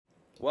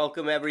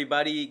Welcome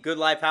everybody. Good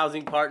Life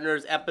Housing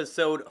Partners,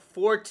 episode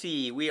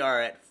 40. We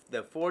are at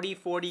the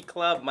 40/40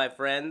 Club, my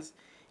friends.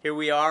 Here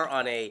we are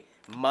on a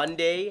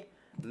Monday,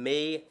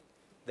 May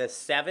the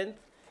 7th,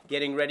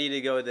 getting ready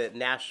to go to the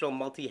National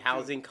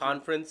Multi-Housing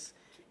Conference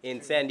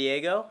in San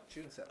Diego.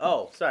 June 7th.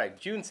 Oh, sorry,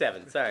 June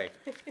 7th.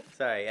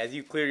 Sorry. As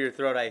you clear your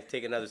throat, I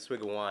take another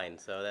swig of wine.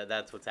 So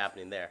that's what's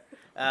happening there.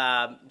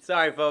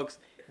 Sorry, folks.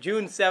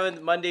 June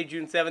 7th, Monday,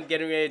 June 7th,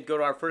 getting ready to go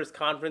to our first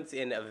conference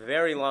in a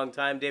very long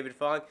time. David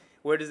Fong,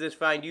 where does this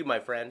find you, my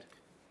friend?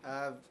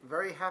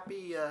 Very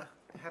happy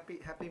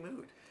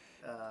mood.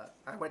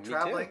 I went Me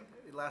traveling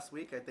last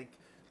week. I think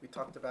we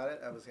talked about it.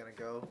 I was going to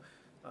go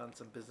on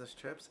some business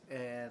trips,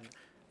 and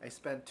I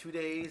spent 2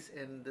 days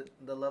in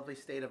the lovely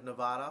state of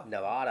Nevada.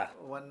 Nevada.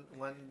 One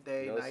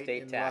day No night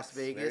state in tax. Las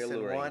Vegas, Very and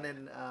alluring. one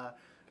in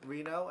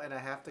Reno. And I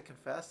have to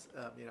confess,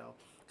 a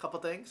couple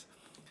things.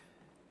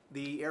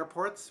 The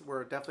airports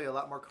were definitely a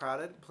lot more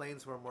crowded.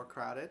 Planes were more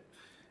crowded.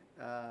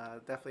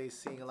 Definitely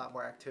seeing a lot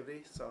more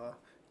activity. So,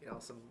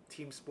 some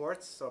team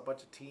sports. So a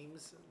bunch of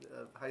teams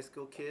of high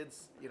school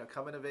kids,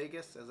 coming to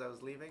Vegas as I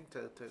was leaving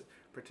to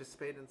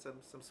participate in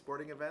some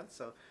sporting events.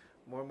 So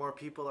more and more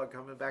people are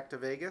coming back to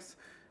Vegas.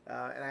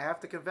 And I have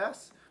to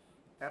confess,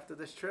 after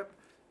this trip,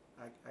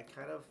 I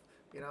kind of,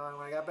 when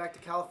I got back to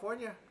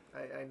California,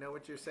 I know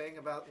what you're saying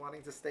about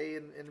wanting to stay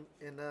in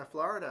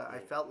Florida. I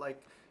felt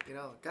like,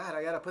 God,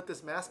 I got to put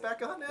this mask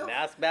back on now.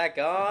 Mask back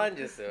on.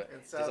 Just So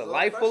a I was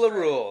life full of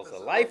frustrated. rules. I A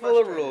was life full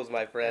of frustrated. rules,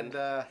 my friend.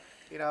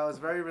 And, I was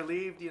very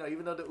relieved,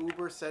 even though the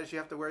Uber says you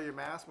have to wear your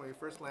mask when you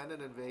first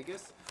landed in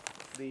Vegas.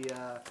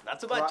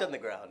 Not so much on the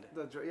ground.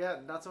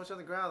 Not so much on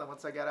the ground. And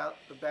once I got out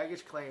the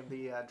baggage claim,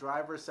 the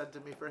driver said to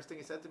me, first thing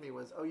he said to me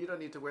was, "Oh, you don't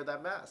need to wear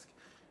that mask."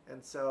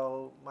 And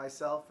so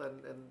myself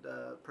and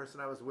the person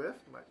I was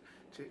with,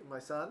 my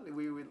son,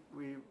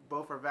 we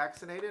both are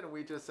vaccinated, and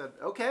we just said,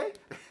 "Okay."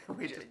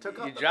 We just took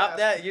off the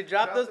mask. You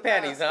dropped those the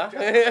panties, mask.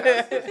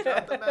 huh? We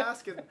dropped the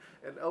mask, and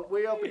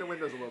we opened the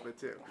windows a little bit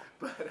too.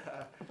 But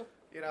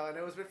and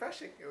it was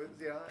refreshing. It was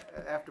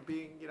after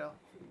being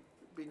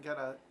being kind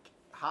of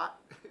hot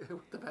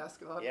with the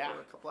mask on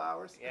for a couple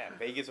hours. Yeah,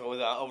 Vegas was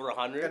over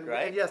 100,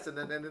 right? And yes, and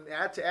then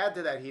to add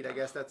to that heat, I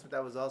guess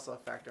that was also a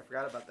factor. I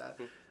forgot about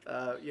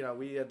that.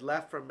 We had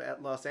left from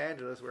Los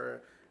Angeles,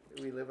 where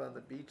we live on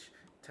the beach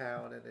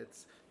town, and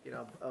it's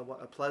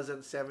a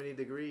pleasant 70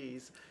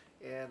 degrees.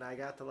 And I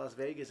got to Las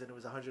Vegas, and it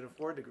was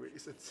 104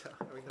 degrees, and so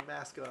having the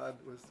mask on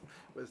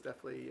was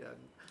definitely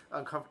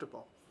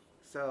uncomfortable.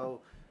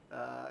 So.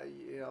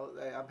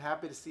 I'm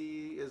happy to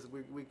see is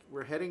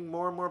we're heading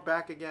more and more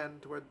back again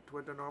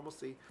toward the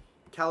normalcy.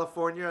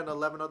 California and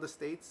 11 other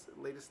states,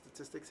 latest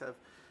statistics have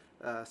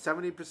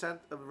 70%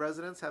 of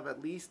residents have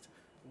at least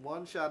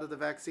one shot of the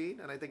vaccine,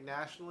 and I think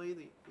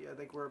nationally, I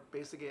think we're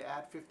basically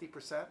at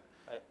 50%.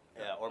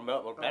 Or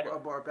better.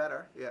 Or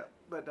better, yeah.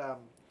 But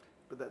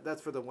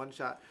that's for the one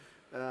shot.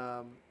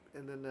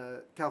 And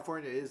then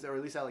California is, or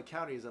at least LA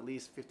County is at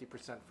least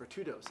 50% for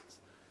 2 doses.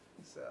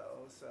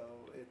 So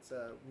it's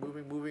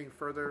moving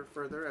further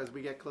as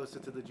we get closer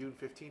to the June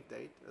 15th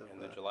date.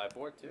 And the July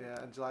 4th, too.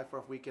 Yeah, and July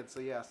 4th weekend.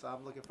 So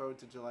I'm looking forward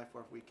to July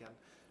 4th weekend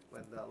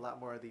when a lot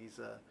more of these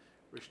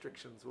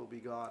restrictions will be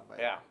gone.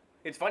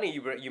 It's funny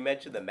you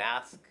mentioned the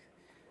mask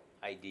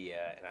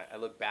idea, and I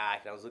look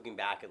back, and I was looking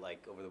back at,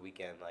 like, over the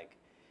weekend, like,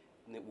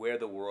 where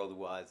the world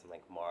was in,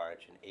 like,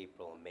 March and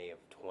April and May of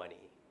 20.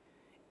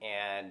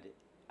 And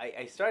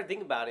I started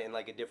thinking about it in,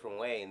 like, a different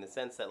way, in the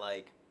sense that,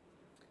 like,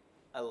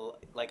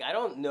 I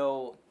don't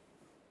know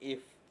if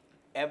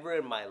ever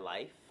in my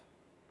life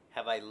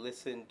have I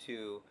listened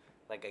to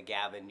like a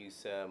Gavin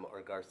Newsom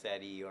or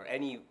Garcetti or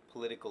any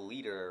political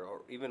leader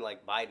or even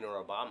like Biden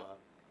or Obama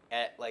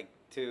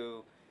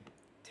to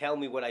tell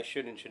me what I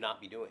should and should not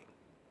be doing.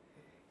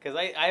 Because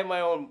I have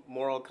my own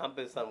moral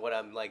compass on what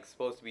I'm like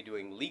supposed to be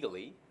doing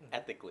legally,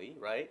 ethically,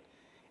 right?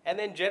 And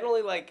then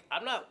generally like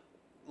I'm not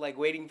like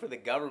waiting for the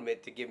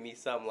government to give me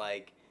some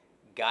like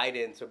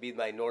guidance or be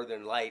my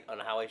northern light on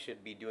how I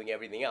should be doing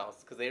everything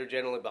else, because they're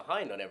generally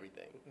behind on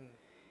everything.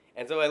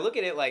 And so I look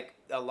at it like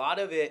a lot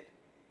of it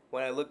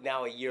when I look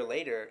now a year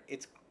later,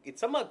 it's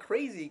somewhat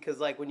crazy, because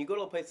like when you go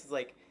to places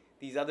like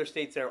these other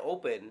states that are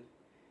open,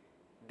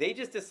 they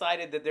just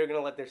decided that they're going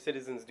to let their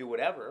citizens do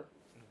whatever.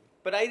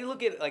 But I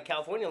look at like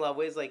California in a lot of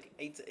ways, like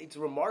it's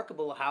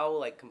remarkable how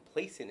like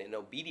complacent and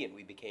obedient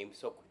we became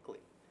so quickly.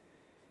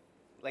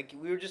 Like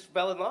we were just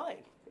fell in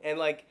line. And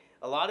like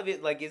a lot of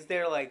it, like is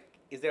there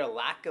a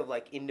lack of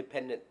like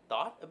independent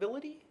thought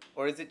ability,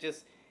 or is it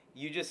just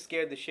you just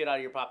scared the shit out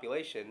of your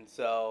population?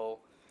 So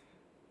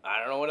I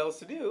don't know what else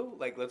to do.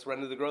 Like let's run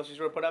to the grocery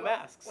store and put on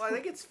masks. Well, I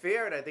think it's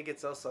fair, and I think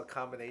it's also a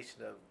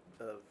combination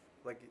of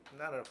like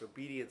I don't know if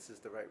obedience is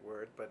the right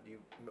word, but you.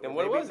 And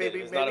what was it?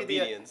 It's not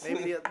obedience.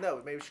 Maybe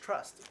it's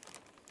trust.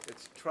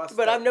 It's trust.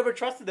 But I've never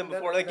trusted them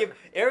before. No, like if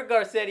Eric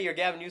Garcetti or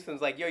Gavin Newsom's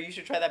like, yo, you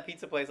should try that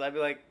pizza place, I'd be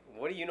like,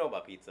 what do you know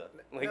about pizza?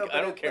 Like No,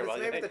 I don't care about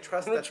maybe it. the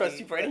trust I don't trust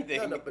you for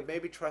anything. No, but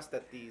maybe trust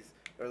that these,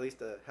 or at least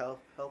the health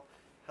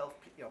health,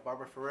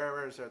 Barbara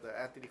Ferreras or the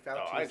Anthony Oh,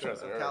 I Fauci's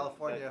trust of her.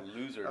 California. That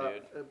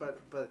loser, dude.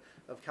 But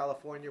of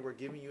California, we're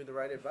giving you the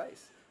right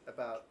advice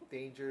about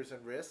dangers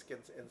and risk,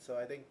 and so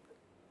I think,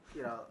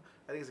 I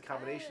think it's a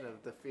combination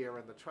of the fear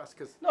and the trust.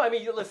 Because No, I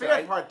mean, the listen.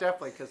 fear part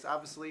definitely, because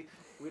obviously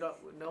we don't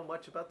know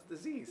much about the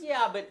disease.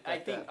 Yeah, but I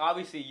Like think that.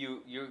 obviously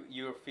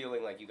you're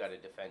feeling like you got to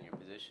defend your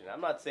position.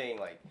 I'm not saying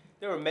like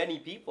there are many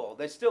people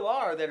that still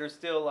are that are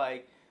still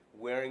like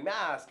wearing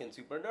masks and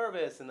super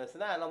nervous and this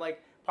and that. And I'm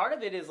like, part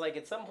of it is like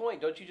at some point,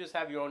 don't you just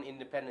have your own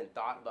independent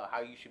thought about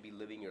how you should be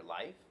living your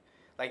life?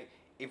 Like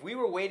if we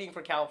were waiting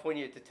for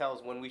California to tell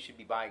us when we should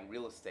be buying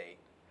real estate,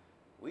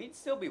 we'd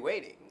still be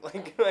waiting.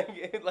 Like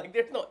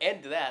there's no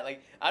end to that.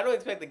 Like I don't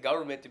expect the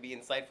government to be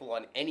insightful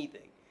on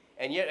anything.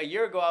 And yet a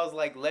year ago I was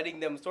like letting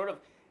them sort of,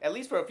 at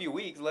least for a few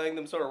weeks, letting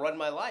them sort of run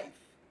my life.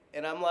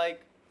 And I'm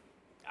like,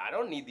 I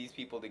don't need these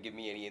people to give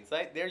me any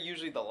insight. They're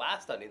usually the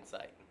last on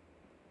insight.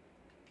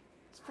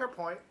 It's a fair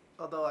point.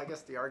 Although I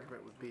guess the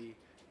argument would be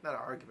not an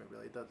argument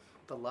really.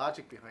 The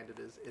logic behind it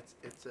is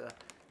it's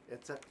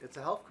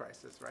a health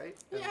crisis, right?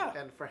 And, Yeah.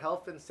 And for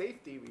health and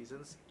safety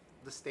reasons,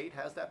 the state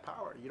has that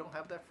power. You don't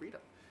have that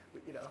freedom.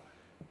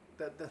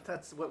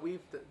 That's what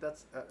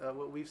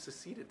we've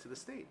seceded to the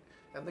state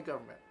and the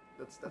government.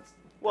 That's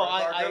Well,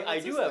 part of our I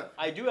government do system.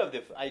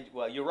 have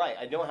well, you're right.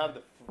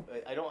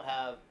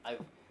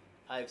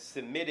 I've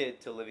submitted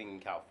to living in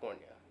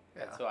California.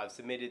 And Yeah. so I've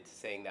submitted to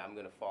saying that I'm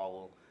going to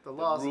follow The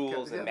laws of rules and the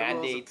rules of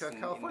mandates in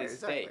California, this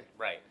exactly. state.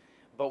 Right.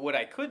 But what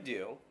I could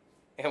do,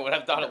 and what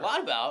I've thought a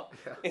lot about,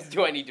 Yeah. is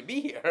do I need to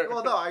be here?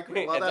 Well, no, I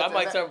agree. Well, and so I that's-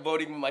 might that- start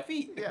voting with my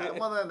feet. Yeah,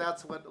 well then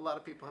that's what a lot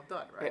of people have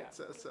done, right? Yeah.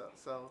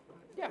 So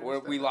Yeah, I where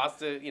we understand.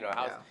 lost a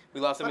house. Yeah.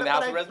 We lost him in But, the House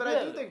but of I, but I do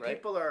Representatives, think right?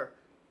 people are,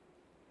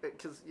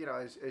 because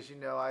as you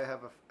know, I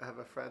have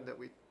a friend that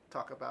we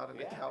talk about, an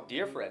Yeah, accountant,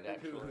 dear friend, who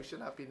actually. should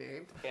not be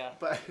named, Yeah.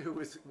 but who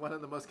was one of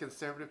the most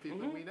conservative people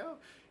Mhm. we know,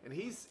 and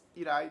he's,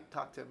 I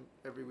talk to him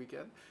every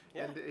weekend,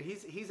 Yeah. and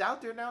he's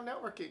out there now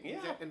networking, he's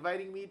Yeah.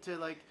 inviting me to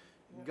like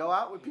go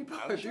out with people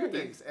I'm and sure do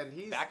he's things, and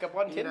he's back up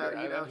on you Tinder.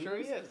 know, I'm sure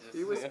he is.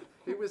 He was Just,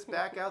 he was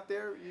back out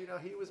there.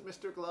 He was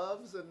Mr.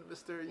 Gloves and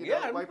Mr. Yeah,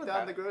 I Wipe remember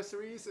down that. the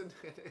groceries and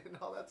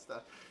all that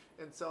stuff.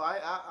 And so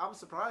I'm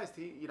surprised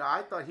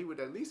I thought he would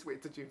at least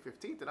wait till June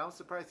 15th, and I'm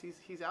surprised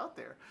he's out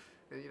there.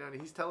 And,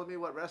 and he's telling me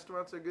what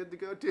restaurants are good to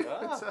go to,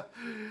 Ah. so,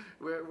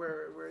 where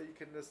you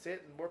can just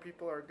sit and more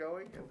people are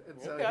going,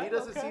 and so Okay, he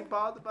doesn't okay. seem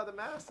bothered by the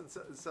mask,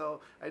 and so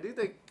I do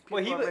think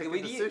people Well, are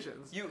making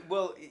decisions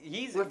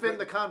he's within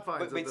the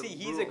confines. But of the see,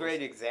 he's a rules.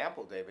 great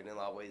example, David, in a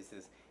lot of ways.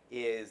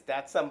 Is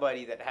that's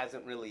somebody that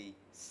hasn't really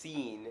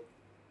seen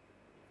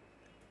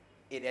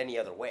it any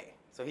other way.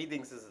 So he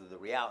thinks this is the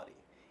reality.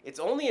 It's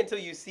only until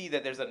you see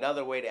that there's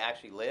another way to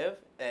actually live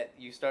that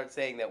you start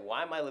saying that,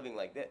 why am I living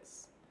like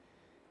this?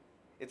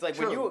 It's like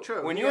True.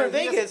 when He you were in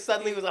has- Vegas,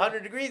 suddenly it was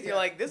 100 degrees. And Yeah. you're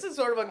like, this is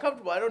sort of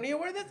uncomfortable. I don't need to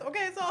wear this.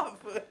 Okay, it's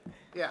off.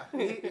 Yeah,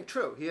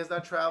 true. He has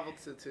not traveled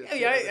to Yeah, the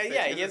yeah, States. yeah, He he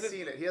hasn't hasn't-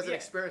 seen it. He hasn't yeah.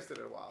 experienced it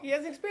in a while. He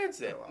hasn't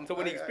experienced it. Yeah, well, And so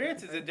when he I-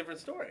 experiences it, it's a different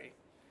story.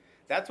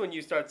 That's when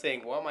you start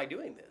saying, why am I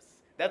doing this?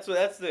 That's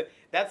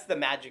the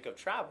magic of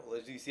travel,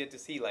 is you get to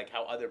see like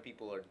how other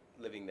people are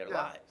living their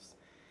Yeah. lives.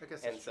 I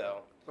guess And it's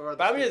so, true. Or other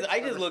but states, I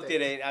other just looked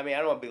at states. it. I mean, I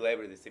don't want to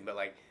belabor this thing, but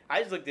like I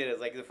just looked at it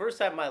as like the first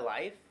time in my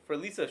life, for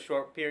at least a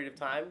short period of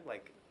time,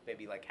 like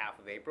maybe like half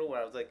of April,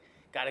 where I was like,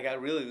 God, I got to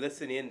really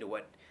listen in to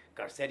what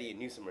Garcetti and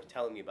Newsom were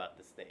telling me about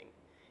this thing.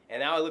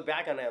 And now I look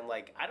back on it, I'm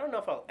like, I don't know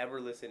if I'll ever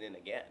listen in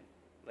again.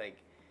 Like,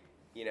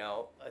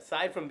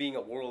 aside from being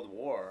a world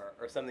war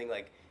or something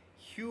like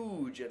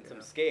huge on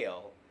some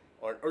scale,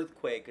 or an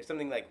earthquake or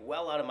something like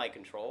well out of my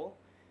control,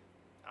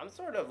 I'm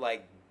sort of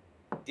like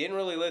didn't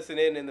really listen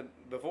in the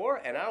before,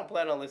 and I don't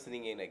plan on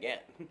listening in again.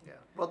 Yeah.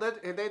 Well, they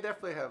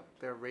definitely have,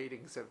 their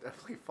ratings have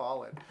definitely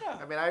fallen. Yeah.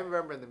 I mean, I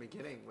remember in the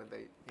beginning when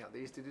they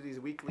used to do these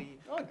weekly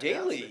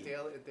Daily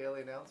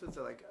daily announcements.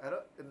 They're like, I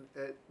don't,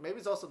 and maybe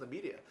it's also the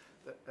media.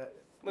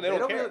 Well, they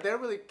don't care. They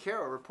don't really care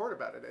or report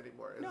about it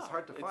anymore. No, It's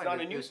hard to it's find. not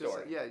a news just,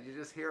 story. Yeah, you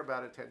just hear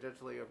about it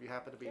tangentially, or if you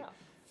happen to be,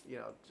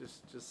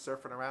 just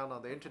surfing around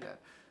on the internet.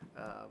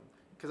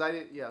 Because I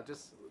did,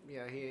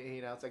 he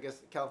announced. I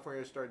guess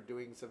California started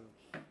doing some,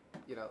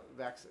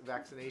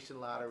 vaccination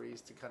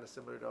lotteries to kind of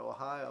similar to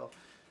Ohio.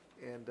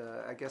 And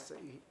I guess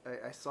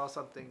I saw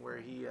something where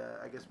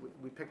I guess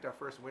we picked our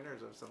first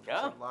winners of some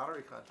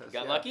lottery contest.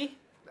 Got lucky?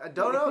 I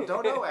don't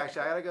know.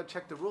 Actually, I gotta go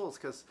check the rules,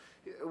 because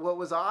what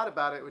was odd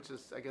about it, which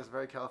is I guess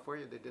very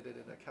California, they did it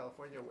in a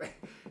California way.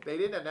 They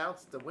didn't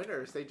announce the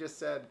winners. They just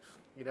said,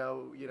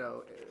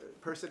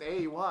 person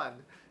A won.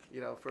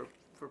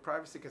 For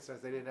privacy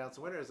concerns, they didn't announce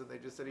winners, and they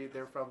just said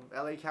they're from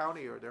L.A.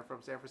 County or they're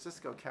from San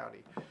Francisco County.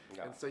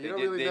 No. And so they you don't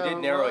did, really they know did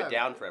who narrow won. it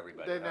down for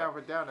everybody. They narrowed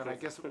it down, and I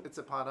guess it's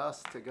upon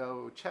us to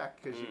go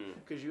check, because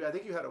I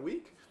think you had a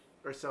week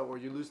or so where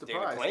you lose the You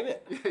have prize. to claim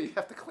it. Yeah, you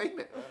have to claim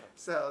it. Yeah.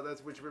 So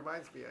which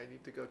reminds me, I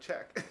need to go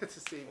check to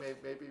see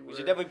maybe We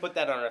should definitely put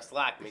that on our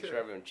Slack. Make sure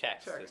everyone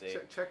checks. check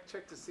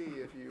to see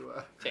if you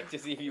Check to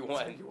see if you see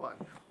won. if you won.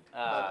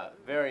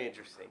 Very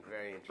interesting.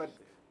 Very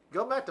interesting.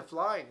 Go back to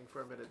flying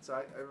for a minute. So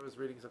I was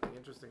reading something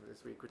interesting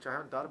this week, which I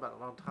haven't thought about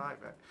in a long time.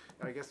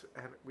 And I guess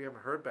we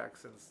haven't heard back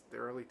since the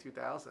early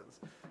 2000s,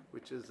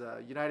 which is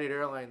United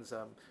Airlines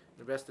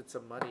invested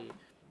some money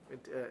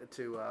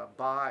to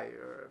buy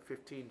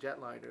 15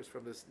 jetliners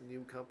from this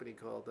new company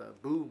called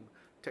Boom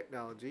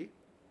Technology.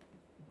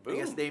 Boom. I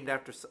guess named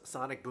after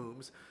sonic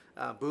booms.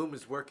 Boom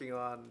is working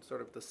on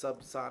sort of the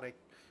supersonic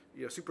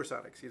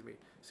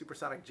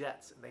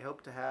jets, and they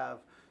hope to have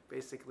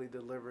basically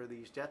deliver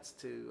these jets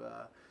to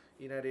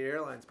United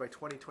Airlines by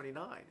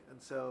 2029.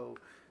 And so,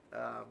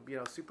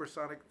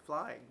 supersonic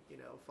flying,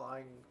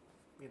 flying,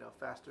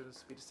 faster than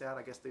speed of sound.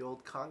 I guess the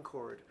old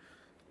Concorde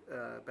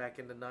back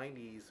in the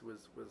 90s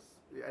was,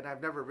 and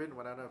I've never ridden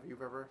one. I don't know if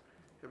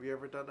have you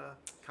ever done a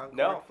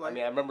Concorde flight? I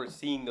mean, I remember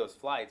seeing those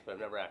flights, but I've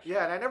never actually.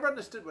 Yeah, and I never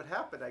understood what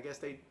happened. I guess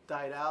they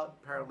died out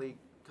apparently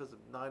because of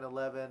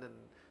 9/11, and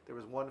there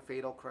was one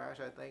fatal crash,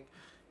 I think,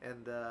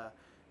 and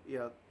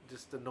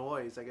just the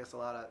noise. I guess a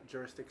lot of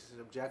jurisdictions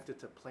objected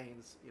to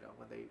planes,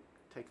 when they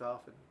take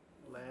off and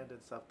land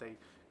and stuff. They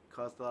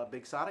caused a lot of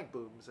big sonic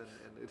booms, and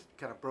it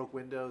kind of broke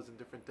windows and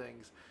different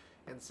things.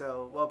 And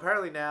so, well,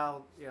 apparently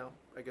now,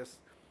 I guess,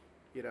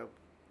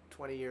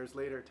 20 years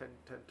later,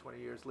 20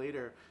 years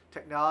later,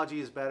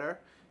 technology is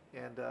better,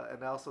 and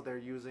also they're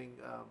using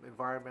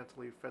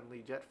environmentally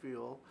friendly jet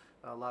fuel,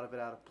 a lot of it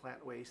out of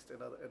plant waste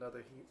and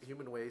other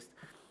human waste,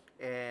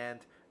 and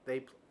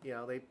they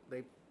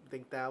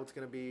think now it's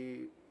going to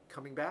be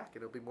coming back,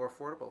 and it'll be more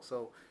affordable.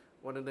 So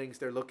one of the things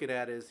they're looking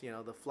at is,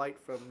 the flight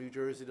from New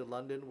Jersey to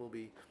London will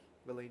be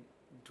really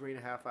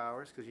 3.5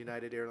 hours, because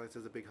United Airlines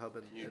has a big hub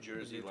in New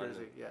Jersey,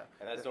 London. Yeah,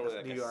 and that's normally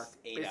like New York,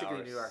 8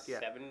 New York, yeah.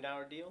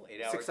 7-hour deal,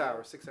 8 hours. 6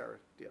 hours, 6 hour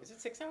deal. Is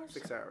it 6 hours?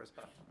 6 hours,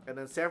 Oh. and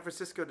then San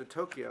Francisco to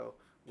Tokyo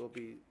will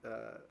be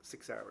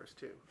 6 hours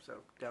too.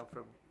 So down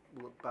from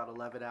about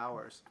 11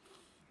 hours,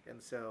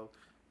 and so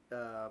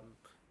I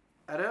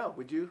don't know.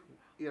 Would you?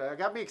 It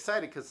got me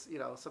excited because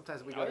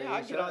sometimes we go to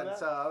Asia, and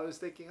so I was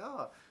thinking,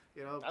 I'd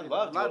love a to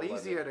lot go to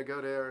easier London. to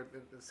go there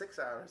in 6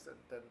 hours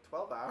than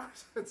 12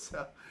 hours, and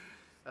so.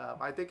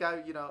 I think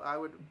I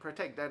would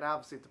partake. Then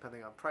obviously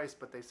depending on price,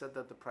 but they said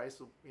that the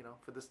price will,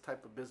 for this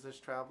type of business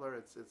traveler,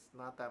 it's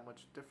not that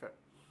much different.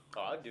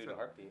 Oh, I'd do it in a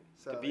heartbeat.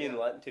 So, to be in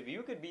London,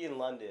 you could be in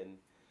London,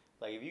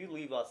 like if you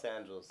leave Los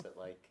Angeles at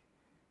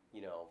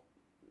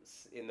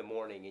in the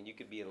morning, and you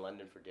could be in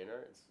London for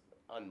dinner, it's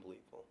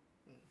unbelievable.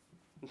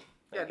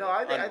 Yeah, no,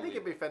 I think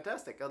it'd be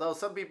fantastic. Although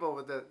some people,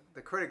 with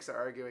the critics, are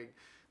arguing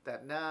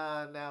that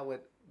now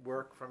with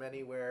work from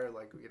anywhere,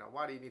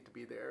 why do you need to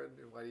be there,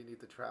 and why do you need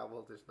to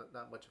travel? There's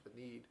not much of a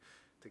need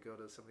to go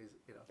to some of these,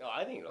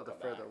 I think it'll other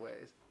come further back.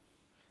 ways.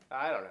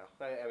 I don't know.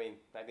 I mean,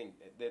 I think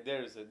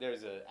there's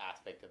an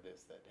aspect of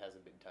this that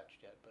hasn't been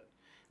touched yet, but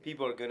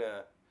people are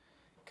gonna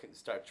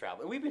start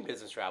traveling. We've been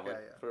business traveling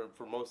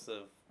for most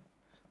of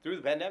through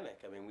the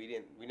pandemic. I mean,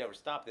 we never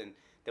stopped, and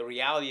the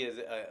reality is,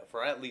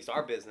 for at least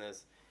our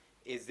business,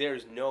 is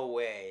there's no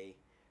way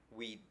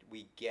we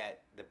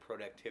get the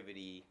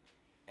productivity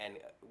and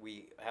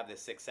we have the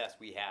success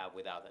we have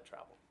without that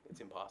travel. It's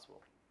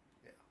impossible.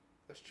 Yeah,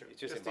 that's true. It's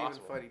just even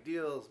impossible. finding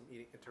deals,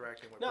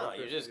 interacting with No,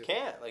 brokers, you just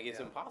can't. It's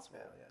impossible.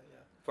 Yeah.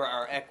 For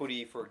our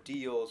equity, for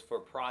deals, for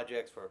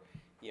projects, for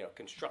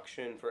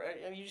construction,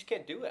 you just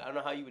can't do it. I don't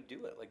know how you would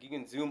do it. You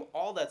can Zoom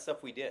all that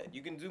stuff we did.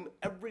 You can Zoom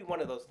every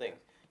one of those things.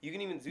 You can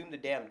even Zoom the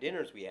damn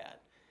dinners we had,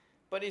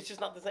 but it's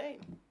just not the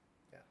same.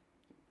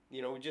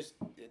 Yeah.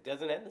 It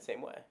doesn't end the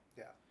same way.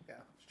 Yeah,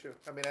 it's true.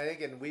 I mean, I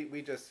think, and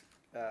we just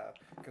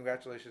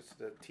congratulations to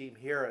the team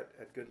here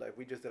at Good Life.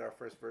 We just did our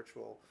first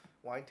virtual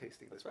wine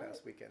tasting this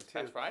past weekend too.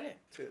 Last Friday.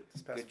 This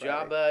past Good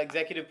Friday. job,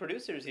 executive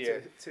producers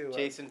here.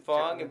 Jason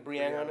Fong and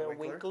Brianna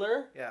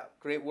Winkler. Yeah.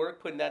 Great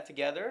work putting that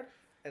together.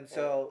 And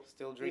so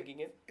still drinking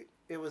it.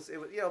 It was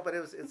but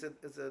it's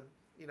a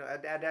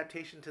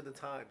adaptation to the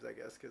times, I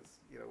guess, because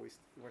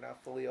we're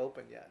not fully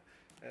open yet,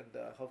 and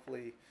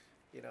hopefully,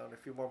 in a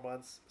few more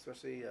months,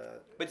 especially.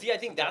 But see, I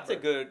think that's a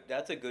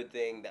good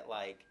thing that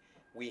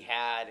we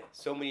had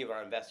so many of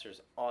our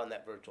investors on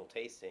that virtual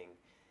tasting,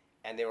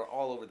 and they were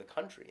all over the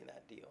country in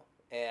that deal.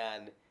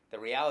 And the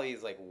reality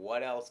is,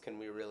 what else can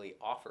we really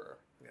offer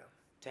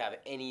to have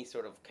any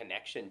sort of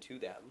connection to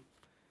them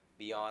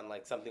beyond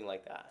something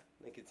like that?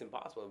 It's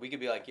impossible. We could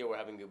be we're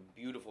having a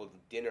beautiful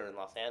dinner in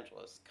Los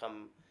Angeles.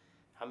 Come,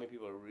 how many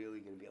people are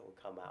really going to be able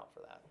to come out for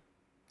that?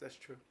 That's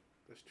true.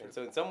 And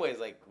so in some ways,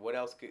 what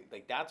else could,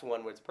 that's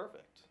one where it's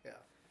perfect. Yeah.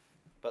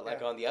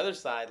 But on the other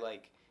side,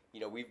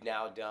 we've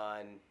now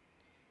done,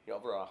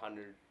 over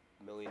 $100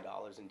 million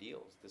in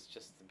deals. This is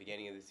just the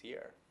beginning of this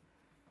year.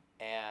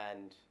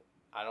 And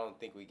I don't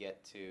think we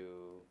get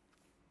to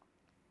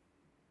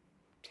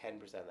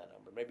 10% of that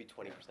number, maybe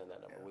 20% of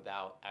that number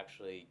without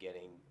actually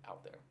getting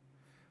out there.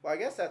 Well, I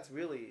guess that's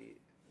really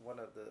one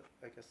of the,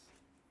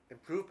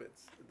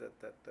 improvements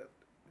that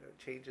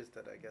changes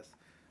that I guess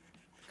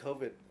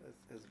COVID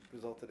has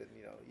resulted in.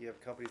 You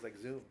have companies like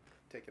Zoom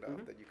take it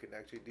off, that you can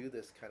actually do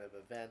this kind of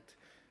event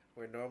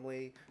where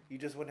normally you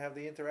just wouldn't have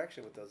the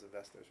interaction with those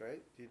investors,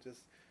 right? You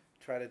just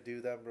try to do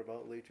them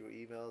remotely through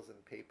emails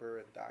and paper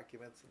and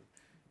documents,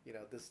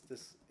 this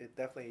it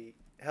definitely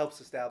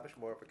helps establish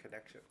more of a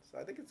connection. So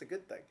I think it's a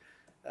good thing.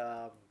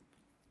 Um,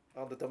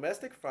 on the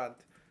domestic front,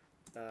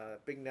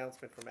 big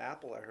announcement from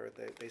Apple. I heard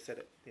they said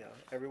it.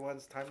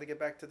 Everyone's time to get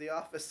back to the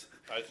office.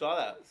 I saw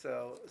that.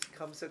 So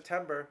come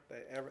September,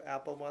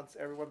 Apple wants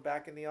everyone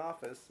back in the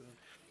office, and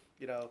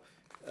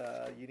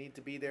you need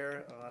to be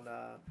there on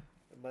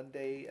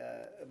Monday,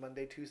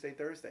 Tuesday,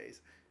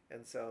 Thursdays,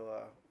 and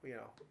so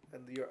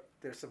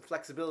there's some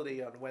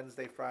flexibility on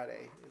Wednesday,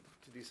 Friday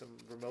to do some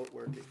remote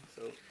working.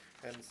 So,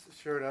 and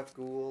sure enough,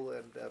 Google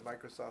and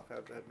Microsoft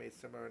have made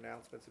similar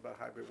announcements about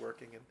hybrid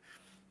working, and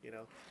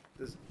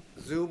this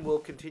Zoom will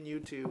continue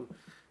to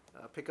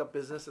pick up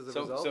business as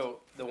a result.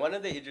 So one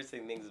of the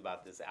interesting things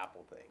about this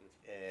Apple thing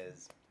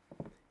is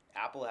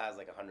Apple has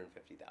like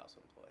 150,000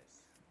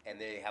 employees, and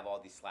they have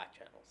all these Slack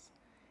channels.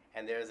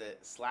 And there's a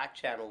Slack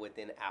channel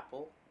within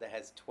Apple that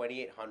has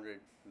 2,800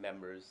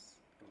 members,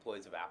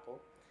 employees of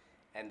Apple,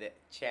 and the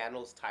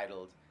channel's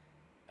titled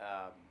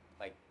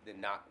like the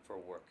not for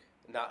work,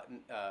 not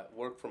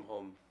work from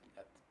home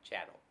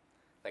channel.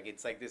 Like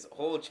it's like this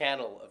whole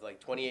channel of like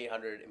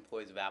 2,800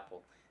 employees of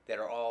Apple that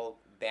are all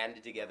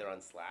banded together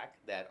on Slack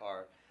that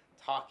are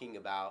talking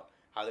about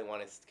how they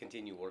want to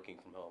continue working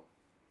from home.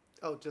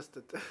 Oh, just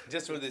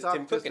for this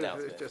Tim Cook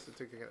announcement.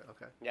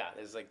 Okay. Yeah,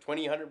 there's like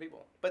 2,800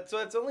 people. But so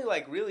it's only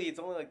like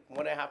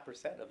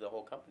 1.5% of the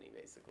whole company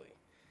basically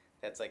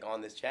that's like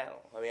on this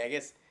channel. I mean, I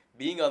guess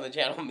being on the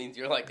channel means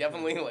you're like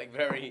definitely like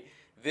very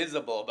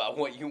visible about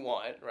what you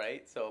want,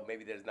 right? So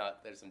maybe there's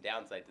some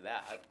downside to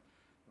that.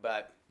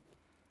 But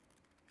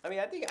I mean,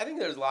 I think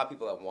there's a lot of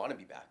people that want to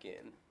be back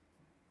in.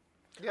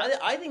 Yeah.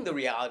 I think the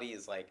reality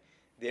is like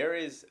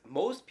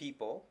most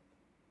people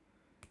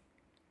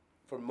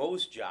for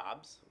most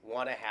jobs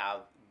want to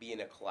be in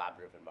a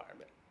collaborative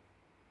environment.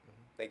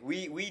 Mm-hmm. Like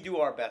we do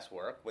our best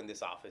work when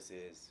this office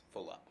is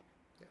full up.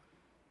 Yeah.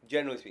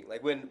 Generally speaking,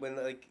 like when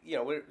like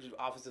we're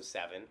office of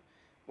 7,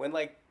 when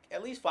like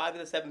at least 5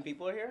 of the 7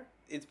 people are here,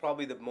 it's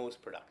probably the most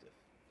productive.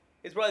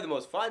 It's probably the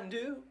most fun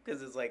too,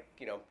 because it's like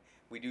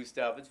we do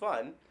stuff, it's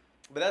fun,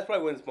 but that's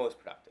probably when it's most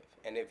productive.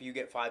 And if you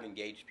get 5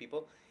 engaged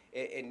people,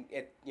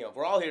 if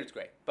we're all here, it's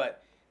great.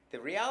 But the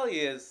reality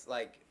is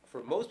like,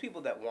 for most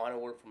people that want to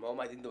work from home,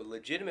 I think the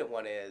legitimate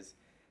one is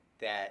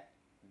that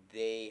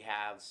they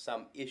have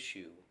some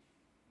issue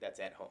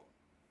that's at home.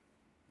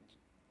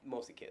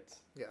 Mostly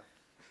kids. Yeah.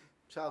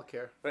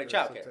 Childcare. Right,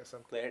 childcare.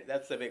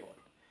 That's the big one.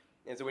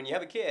 And so when you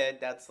have a kid,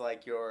 that's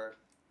like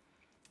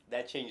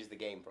that changes the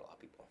game for a lot of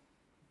people,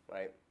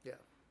 right? Yeah.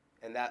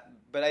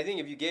 But I think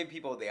if you gave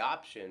people the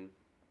option,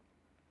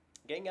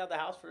 getting out of the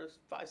house for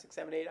 5, 6,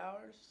 7, 8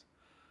 hours,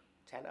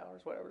 10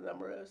 hours, whatever the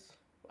number is,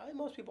 I think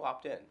most people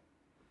opt in.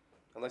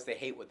 Unless they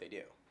hate what they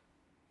do.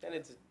 Then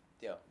it's a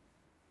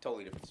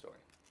totally different story.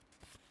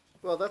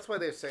 Well, that's why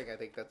they're saying, I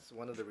think that's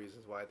one of the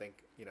reasons why I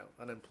think,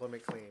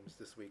 unemployment claims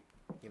this week,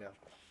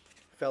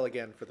 fell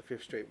again for the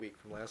 5th straight week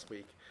from last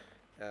week.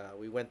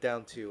 We went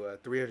down to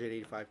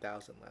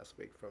 385,000 last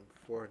week from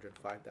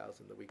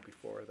 405,000 the week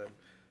before, then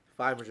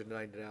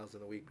 590,000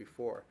 the week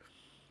before.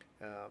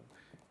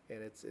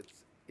 And it's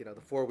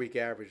the 4-week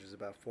average is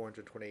about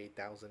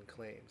 428,000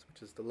 claims,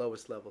 which is the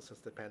lowest level since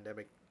the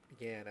pandemic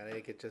began. And I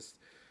think it just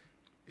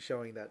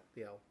showing that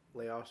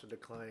layoffs are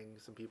declining,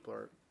 some people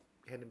are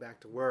heading back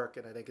to work,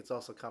 and I think it's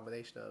also a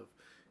combination of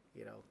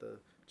the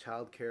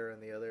child care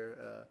and the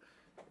other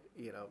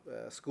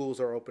schools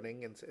are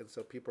opening, and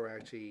so people are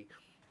actually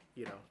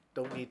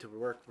don't need to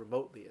work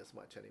remotely as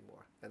much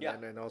anymore, and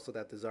also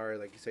that desire,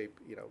 like you say,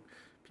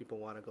 people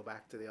want to go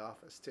back to the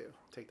office too,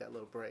 take that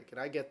little break,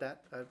 and I get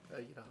that.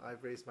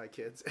 I've raised my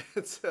kids,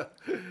 and so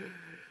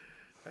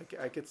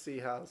I could see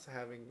how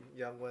having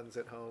young ones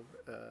at home,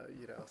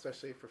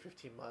 especially for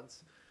 15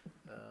 months,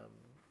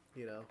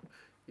 you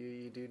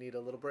do need a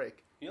little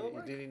break. You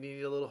do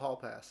need a little hall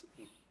pass.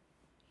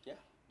 Yeah,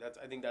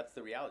 I think that's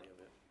the reality of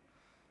it.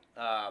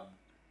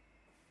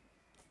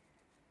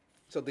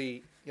 So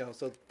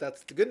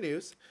that's the good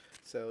news.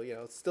 So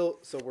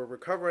so we're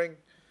recovering.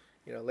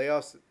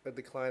 Layoffs are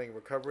declining.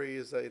 Recovery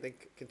is, I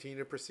think, continue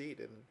to proceed.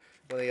 And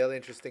one of the other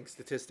interesting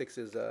statistics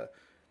is the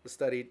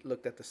study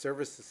looked at the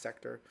services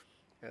sector.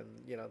 And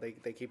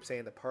they keep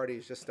saying the party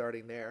is just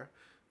starting there.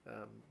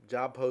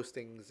 Job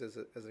postings, as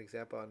an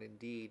example, on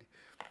Indeed,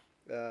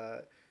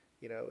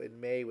 in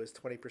May was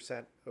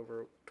 26%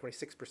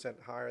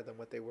 higher than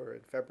what they were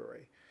in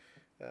February.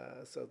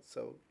 So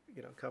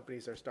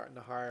companies are starting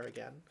to hire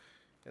again,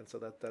 and so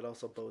that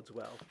also bodes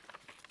well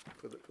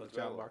for the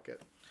job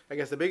market. I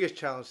guess the biggest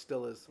challenge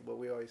still is what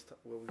we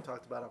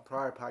talked about on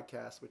prior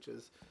podcasts, which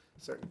is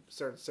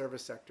certain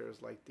service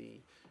sectors like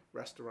the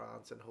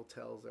restaurants and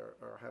hotels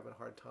are having a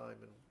hard time,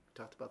 and we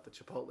talked about the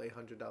Chipotle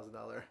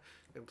 $100,000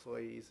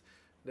 employees.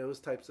 Those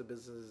types of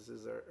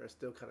businesses are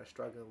still kind of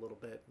struggling a little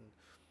bit, and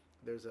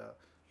there's a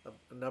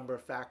number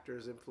of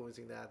factors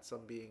influencing that.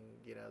 Some being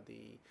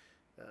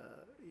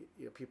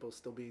people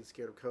still being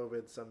scared of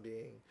COVID, some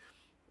being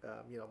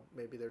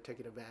maybe they're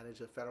taking advantage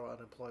of federal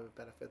unemployment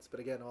benefits. But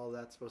again, all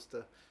that's supposed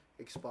to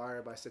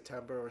expire by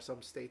September, or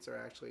some states are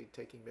actually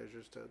taking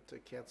measures to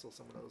cancel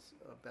some of those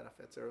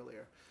benefits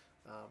earlier.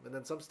 And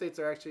then some states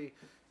are actually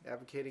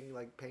advocating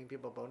like paying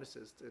people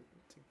bonuses to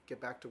get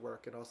back to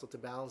work, and also to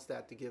balance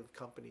that to give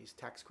companies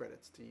tax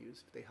credits to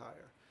use if they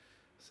hire.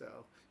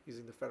 So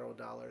using the federal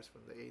dollars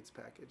from the AIDS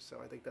package.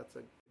 So I think that's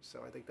a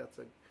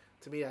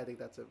to me, I think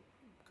that's a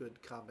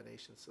good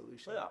combination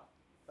solution. Well,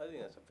 yeah, I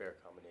think that's a fair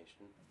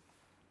combination.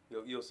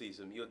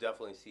 You'll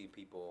definitely see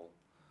people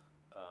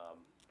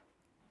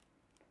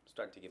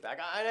start to get back.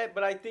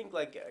 But I think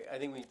I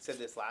think we said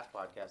this last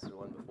podcast or the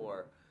one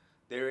before.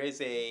 There is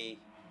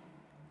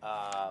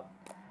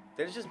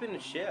there's just been a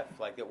shift.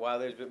 Like while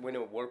there's been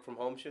a work from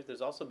home shift,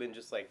 there's also been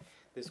just like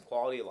this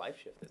quality of life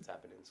shift that's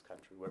happened in this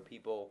country, where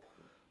people,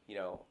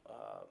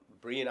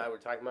 Bree and I were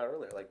talking about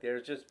earlier. Like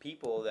there's just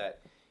people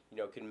that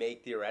can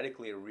make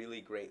theoretically a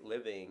really great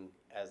living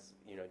as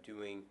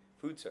doing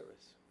food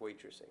service,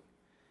 waitressing,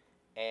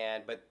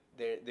 but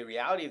the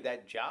reality of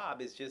that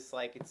job is just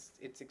like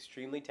it's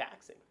extremely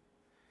taxing.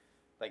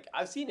 Like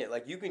I've seen it.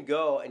 Like you can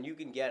go and you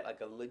can get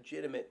like a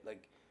legitimate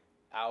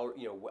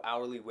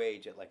hourly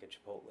wage at like a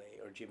Chipotle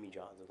or Jimmy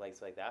John's and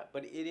places like that.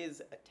 But it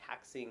is a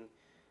taxing,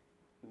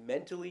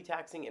 mentally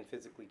taxing and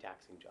physically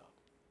taxing job.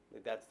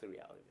 Like that's the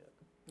reality of it.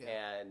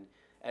 Yeah.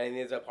 And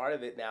there's a part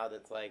of it now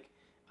that's like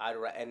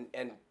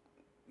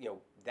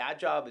that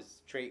job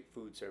is straight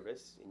food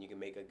service, and you can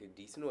make a good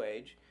decent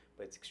wage,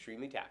 but it's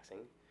extremely taxing.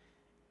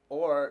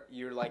 Or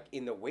you're like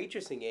in the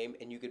waitressing game,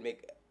 and you can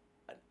make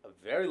a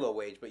very low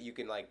wage, but you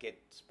can like get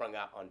sprung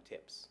out on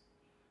tips,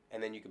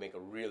 and then you can make a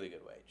really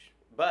good wage.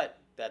 But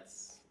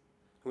that's,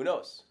 who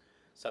knows?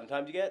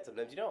 Sometimes you get,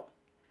 sometimes you don't.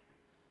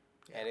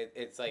 Yeah. And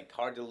it's like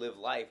hard to live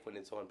life when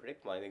it's so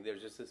unpredictable. I think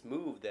there's just this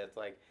move that's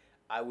like,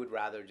 I would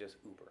rather just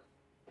Uber.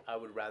 I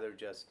would rather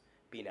just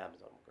be an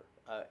Amazon worker.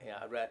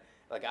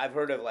 I've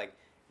heard of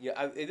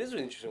this is an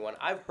interesting one.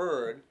 I've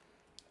heard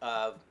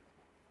of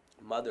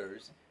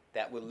mothers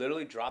that would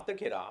literally drop their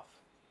kid off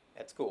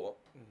at school,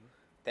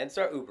 then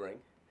start Ubering,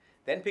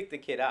 then pick the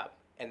kid up,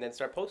 and then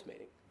start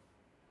Postmating.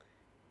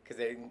 Because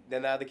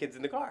then now the kid's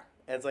in the car.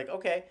 And it's like,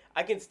 okay,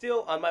 I can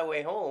still, on my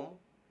way home,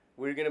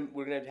 we're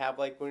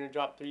gonna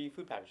drop 3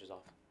 food packages off.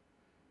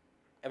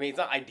 I mean, it's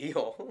not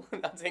ideal.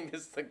 I'm not saying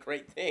this is a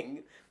great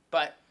thing,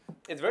 but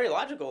it's very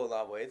logical in a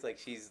lot of ways. Like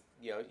she's,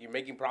 you're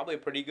making probably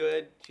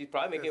she's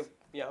probably making,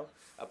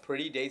 a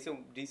pretty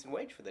decent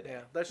wage for the day.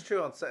 Yeah, that's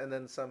true. And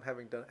then some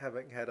having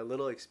had a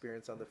little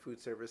experience on the food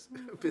service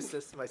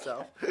business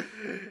myself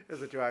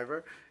as a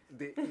driver,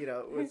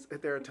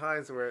 there are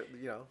times where,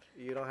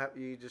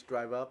 you just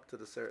drive up to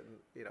the certain,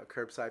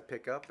 curbside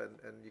pickup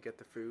and you get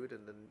the food,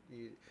 and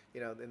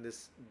then in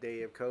this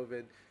day of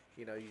COVID,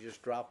 you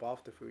just drop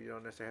off the food. You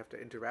don't necessarily have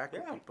to interact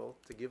with people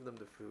to give them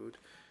the food.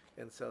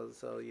 And so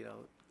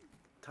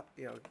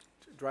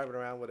driving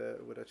around with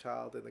a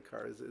child in the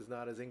car is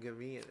not as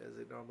inconvenient as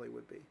it normally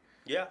would be.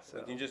 Yeah,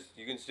 so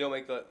you can still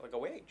make a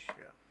wage.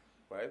 Yeah,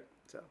 right.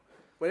 So,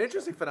 one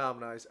interesting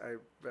phenomenon I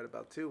read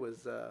about too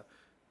was,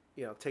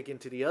 taken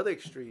to the other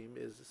extreme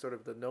is sort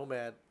of the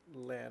nomad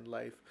land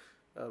life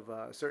of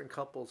certain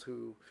couples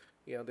who,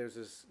 there's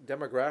this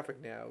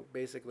demographic now,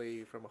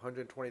 basically from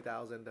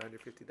 120,000 to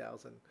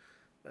 150,000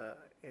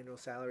 annual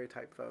salary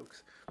type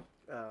folks,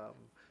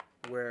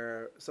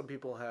 where some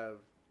people have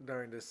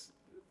during this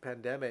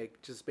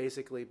pandemic just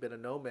basically been a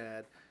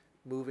nomad,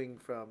 moving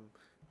from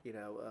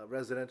a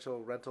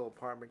residential rental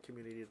apartment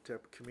community to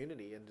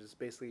community, and just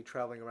basically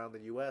traveling around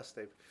the U.S.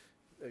 They've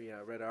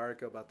read an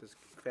article about this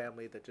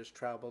family that just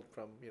traveled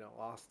from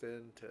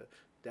Austin to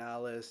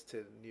Dallas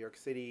to New York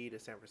City to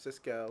San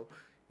Francisco,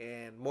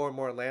 and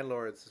more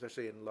landlords,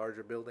 especially in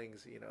larger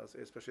buildings,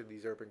 especially in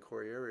these urban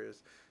core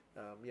areas,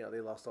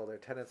 they lost all their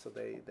tenants, so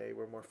they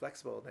were more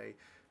flexible. They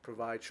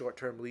provide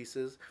short-term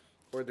leases.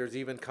 Or there's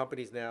even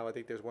companies now, I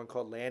think there's one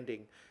called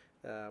Landing,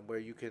 where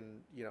you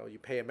can, you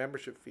pay a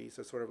membership fee,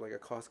 so sort of like a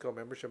Costco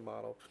membership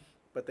model,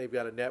 but they've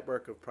got a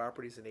network of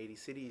properties in 80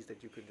 cities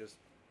that you can just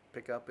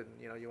pick up, and,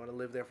 you want to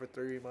live there for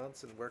 3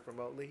 months and work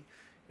remotely,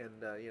 and,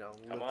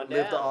 live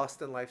the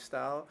Austin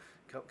lifestyle,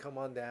 come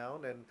on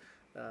down. And,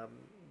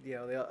 the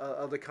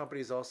other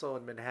companies also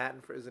in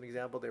Manhattan, as an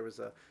example, there was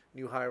a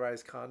new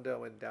high-rise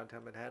condo in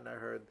downtown Manhattan. I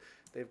heard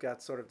they've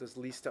got sort of this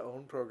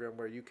lease-to-own program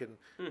where you can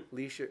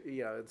lease your,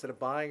 instead of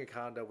buying a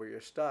condo where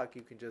you're stuck,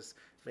 you can just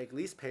make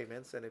lease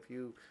payments. And if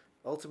you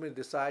ultimately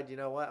decide,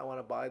 I want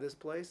to buy this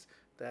place,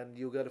 then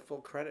you'll get a full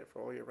credit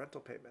for all your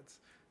rental payments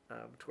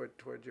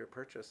toward your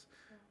purchase.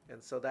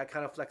 And so that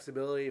kind of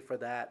flexibility for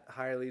that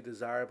highly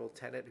desirable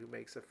tenant who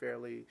makes a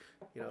fairly,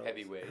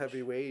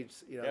 heavy wage,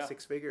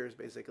 6 figures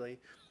basically,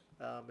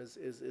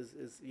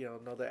 is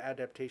another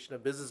adaptation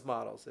of business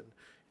models, and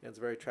it's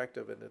very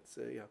attractive, and it's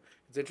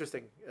it's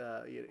interesting,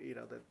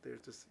 that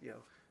there's just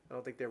I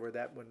don't think there were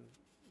that when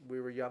we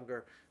were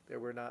younger. There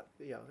were not,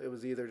 it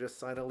was either just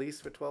sign a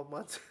lease for 12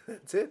 months,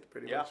 that's it,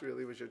 pretty much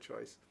really was your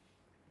choice.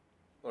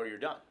 Or you're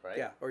done, right?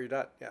 Yeah, or you're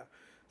done, yeah.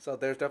 So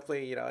there's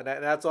definitely, and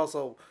that's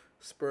also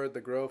spurred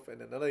the growth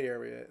in another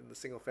area in the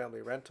single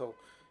family rental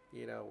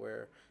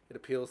where it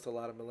appeals to a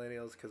lot of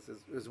millennials because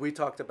as we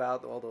talked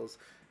about all those,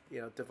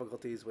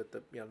 difficulties with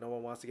the, no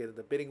one wants to get into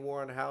the bidding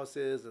war on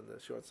houses and the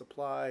short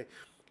supply,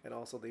 and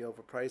also the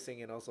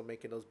overpricing and also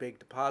making those big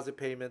deposit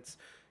payments.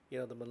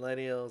 The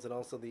millennials and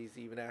also these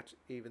even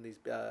these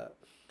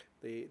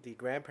the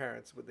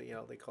grandparents with the,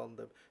 they call them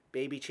the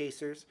baby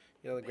chasers.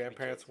 The Baby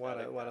grandparents chasers,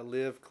 I like want to that.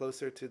 live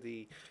closer to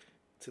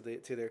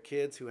their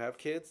kids who have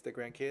kids, their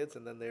grandkids,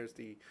 and then there's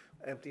the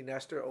empty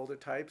nester older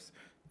types,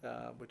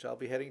 which I'll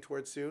be heading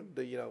towards soon.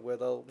 Where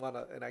they'll want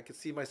to, and I can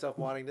see myself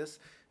wanting this,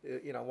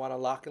 want a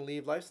lock and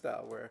leave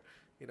lifestyle where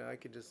I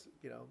can just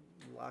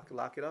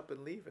lock it up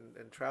and leave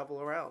and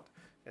travel around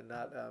and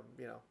not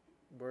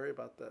worry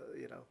about the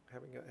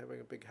having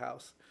a big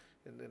house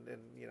and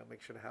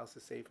make sure the house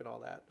is safe and all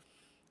that.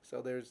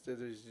 So there's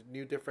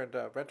new different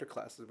renter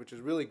classes, which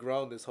has really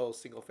grown this whole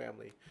single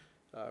family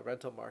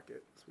rental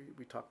market, as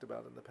we talked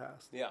about in the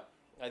past. Yeah,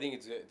 I think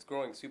it's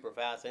growing super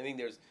fast. I think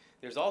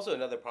there's also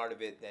another part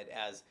of it that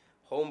as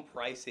home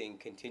pricing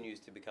continues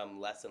to become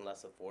less and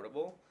less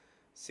affordable,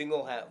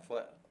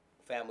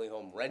 family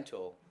home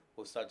rental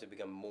will start to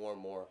become more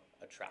and more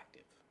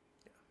attractive.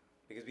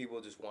 Because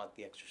people just want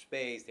the extra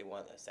space, they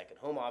want a second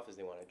home office,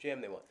 they want a gym,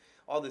 they want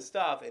all this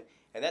stuff,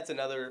 and that's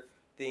another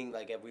thing.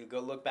 Like if we go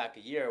look back a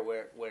year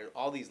where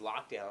all these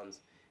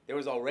lockdowns, there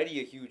was already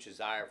a huge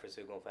desire for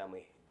single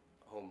family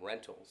home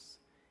rentals,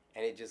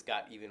 and it just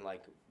got even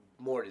like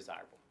more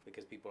desirable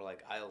because people are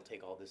like, I'll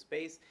take all this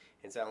space,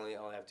 and suddenly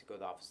I'll have to go to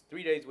the office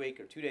 3 days a week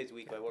or 2 days a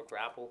week. If I work for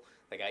Apple,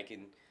 like I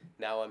can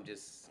now I'm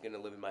just gonna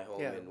live in my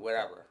home in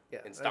wherever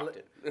in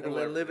Stockton, and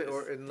wherever live it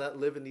is. and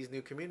live in these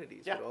new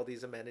communities Yeah. with all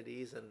these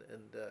amenities and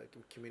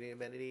community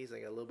amenities,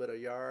 like a little bit of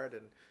yard,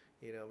 and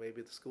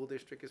maybe the school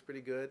district is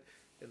pretty good,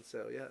 and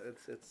so yeah,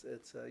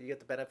 it's you get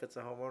the benefits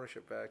of home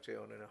ownership by actually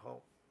owning a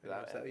home.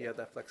 You have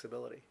that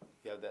flexibility.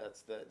 Yeah,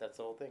 that's the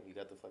whole thing. You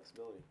got the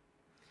flexibility.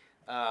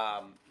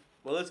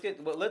 Well,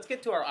 let's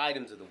get to our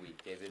items of the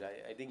week, David.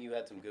 I think you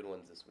had some good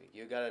ones this week.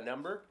 You got a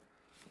number?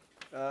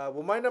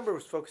 Well, my number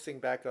was focusing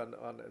back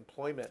on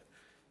employment,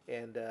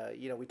 and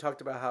we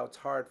talked about how it's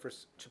hard for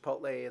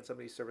Chipotle and some of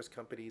these service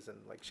companies, and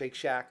like Shake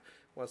Shack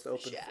wants to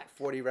open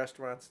 40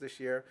 restaurants this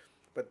year,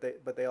 but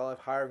they all have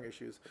hiring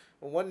issues.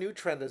 Well, one new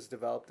trend that's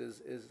developed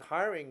is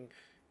hiring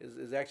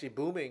is actually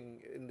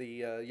booming in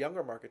the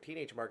younger market,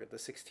 teenage market, the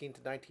 16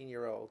 to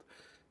 19-year-old.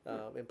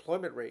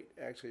 Employment rate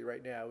actually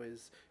right now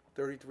is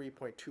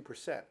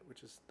 33.2%,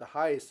 which is the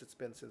highest it's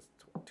been since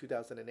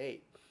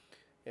 2008.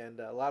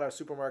 And a lot of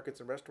supermarkets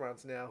and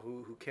restaurants now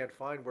who can't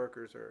find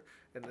workers,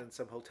 and then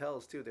some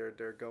hotels too,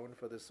 they're going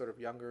for this sort of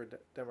younger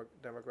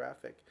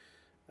demographic.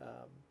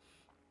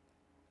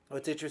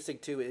 What's interesting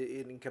too,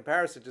 in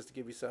comparison, just to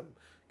give you some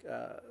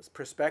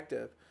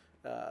perspective,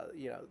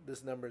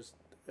 this number's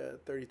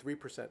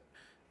 33%.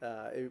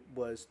 It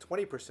was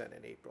 20%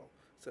 in April,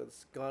 so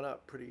it's gone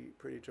up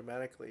pretty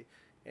dramatically.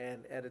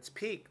 And at its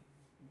peak,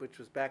 which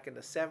was back in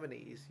the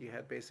 70s, you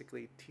had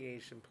basically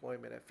teenage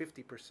employment at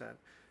 50%.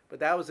 But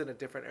that was in a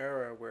different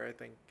era where I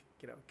think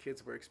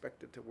kids were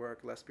expected to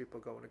work, less people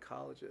going to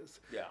colleges.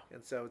 Yeah.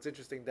 And so it's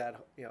interesting that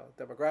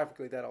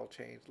demographically that all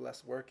changed,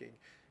 less working.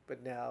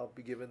 But now,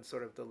 given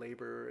sort of the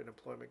labor and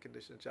employment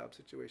conditions, job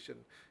situation,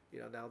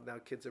 now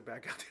kids are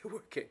back out there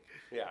working.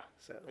 Yeah.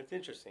 So it's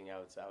interesting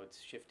how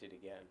it's shifted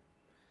again.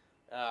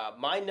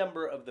 My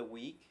number of the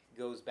week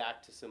goes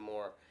back to some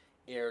more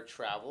air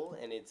travel,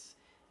 and it's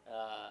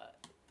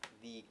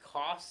the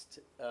cost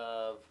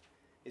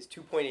is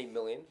 $2.8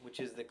 million, which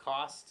is the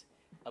cost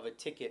of a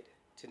ticket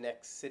to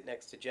sit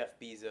next to Jeff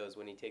Bezos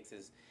when he takes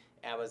his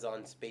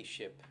Amazon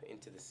spaceship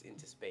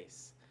into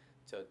space.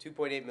 So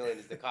 $2.8 million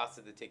is the cost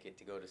of the ticket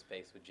to go to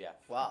space with Jeff.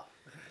 wow.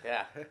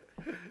 Yeah.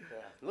 A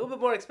little bit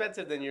more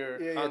expensive than your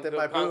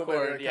my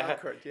Concorde. Boom,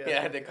 Concorde.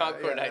 The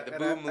Concorde, the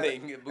boom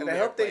link. And I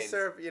hope they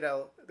serve,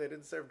 they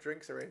didn't serve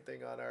drinks or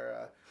anything on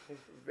our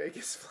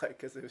Vegas flight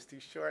because it was too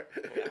short.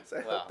 Yeah. So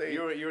I Well, hope they,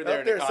 you were I there hope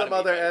in there's some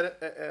economy,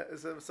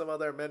 other some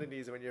other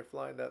amenities when you're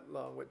flying that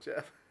long with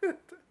Jeff.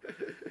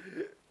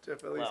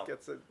 Jeff at least Well.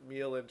 gets a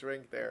meal and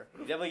drink there.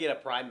 You definitely get a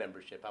Prime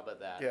membership. How about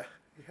that?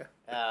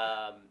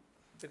 Yeah.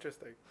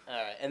 Interesting. All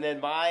right, and then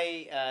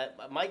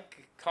my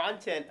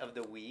content of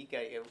the week,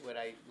 what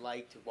I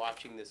liked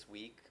watching this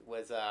week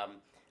was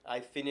I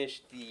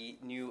finished the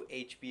new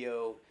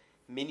HBO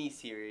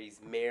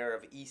miniseries Mayor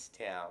of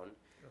Easttown,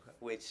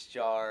 which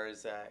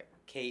stars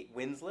Kate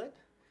Winslet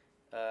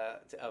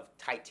of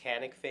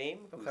Titanic fame,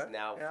 who's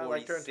now Yeah, I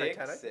liked her in 46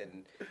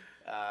 Titanic.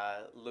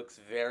 and looks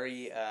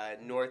very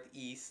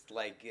northeast,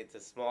 like it's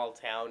a small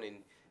town in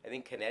I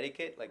think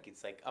Connecticut, like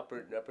it's like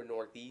upper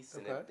northeast,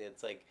 and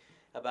it's like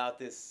about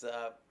this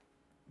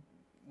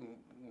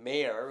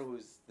mayor,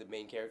 who's the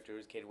main character,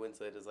 who's Kate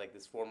Winslet, is like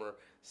this former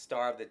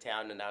star of the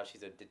town, and now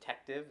she's a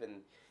detective,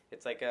 and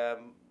it's like a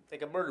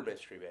murder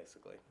mystery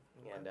basically,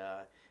 and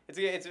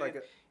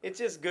it's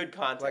just good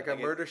content. Like a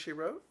Murder, She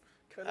Wrote?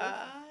 Kind of?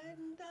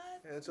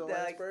 Angela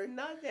Lansbury?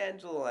 Not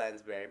Angela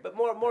Lansbury, but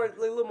more a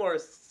little more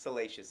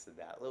salacious than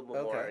that, a little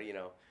bit more,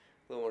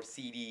 a little more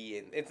seedy,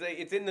 and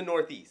it's in the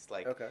Northeast.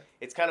 Like Okay.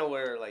 it's kind of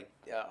where like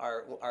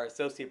our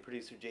associate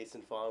producer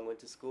Jason Fong went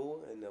to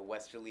school in the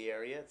Westerly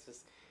area.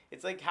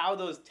 It's like how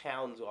those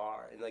towns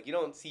are, and like you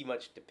don't see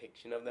much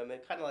depiction of them. They're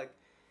kind of like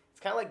it's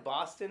kind of like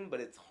Boston, but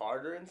it's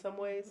harder in some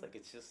ways. Like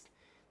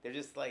they're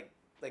just like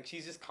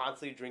she's just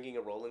constantly drinking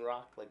a Rolling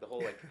Rock, like the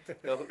whole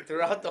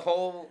throughout the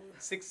whole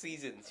 6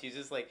 seasons. She's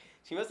just like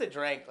she must have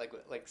drank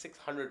like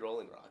 600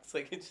 Rolling Rocks.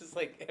 Like it's just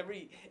like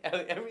every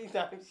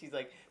time she's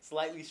like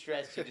slightly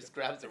stressed, she just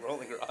grabs a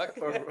Rolling Rock.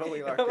 Or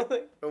Rolling Rock.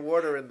 Like, A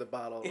water in the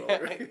bottle. yeah,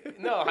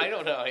 no, I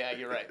don't know. Yeah,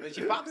 you're right. But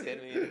she pops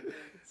it. I mean,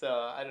 so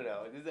I don't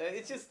know.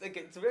 It's just like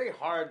it's a very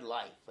hard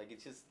life. Like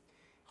it's just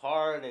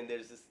hard, and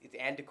it's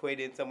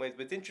antiquated in some ways,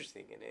 but it's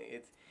interesting, and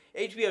it's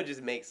HBO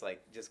just makes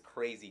like just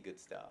crazy good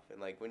stuff, and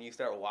like when you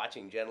start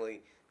watching,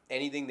 generally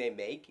anything they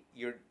make,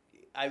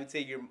 I would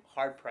say you're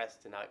hard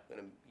pressed to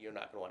you're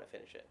not gonna want to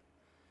finish it.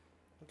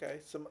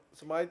 Okay, so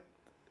my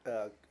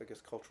I guess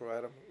cultural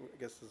item.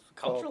 I guess is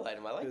Cultural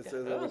item. I like is, that.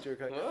 Is that what you're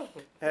kind Oh.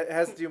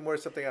 has to do more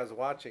with something I was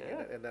watching,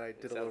 Yeah. and then I did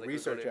a sounds little like we're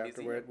research going to a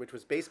afterward, museum. which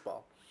was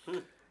baseball.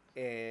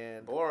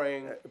 And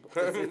Boring.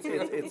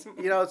 it's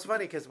it's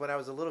funny because when I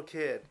was a little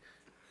kid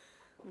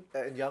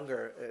and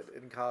younger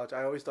in college,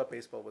 I always thought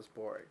baseball was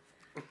boring.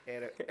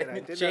 And I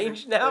it didn't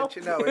changed now?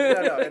 No,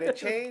 and it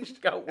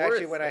changed Got worse,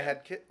 actually when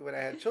man. I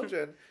had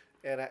children,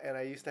 and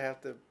I used to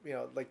have to,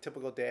 like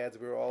typical dads,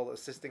 we were all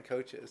assistant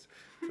coaches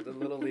for the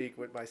little league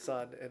with my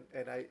son,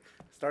 and I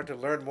started to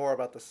learn more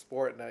about the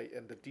sport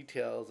and the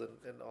details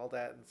and all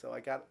that, and so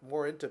I got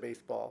more into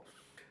baseball.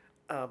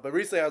 But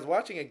recently I was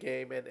watching a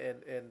game,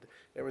 and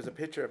there was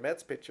a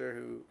Mets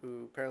pitcher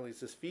who apparently is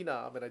this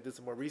phenom, and I did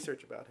some more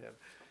research about him.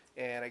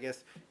 And I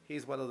guess he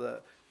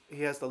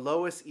has the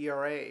lowest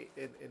ERA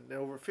in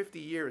over 50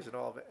 years in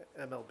all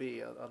of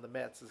MLB on the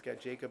Mets. This guy,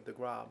 Jacob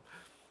deGrom,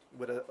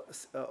 with a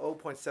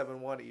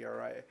 0.71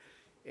 ERA.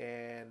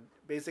 And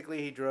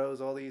basically he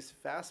draws all these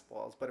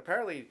fastballs. But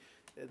apparently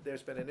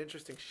there's been an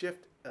interesting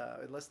shift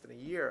in less than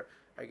a year.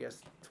 I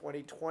guess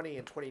 2020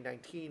 and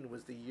 2019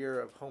 was the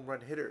year of home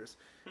run hitters.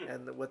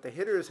 And what the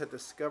hitters had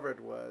discovered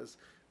was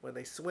when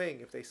they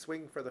swing, if they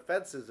swing for the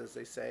fences, as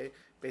they say,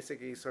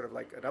 basically sort of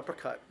like an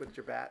uppercut with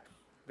your bat,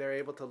 they're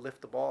able to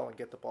lift the ball and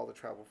get the ball to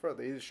travel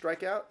further. They either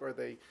strike out or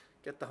they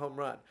get the home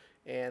run.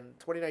 And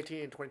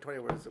 2019 and 2020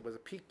 was a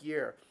peak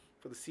year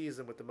for the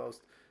season with the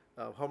most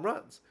home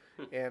runs.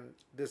 And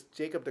this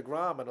Jacob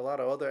deGrom and a lot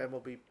of other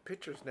MLB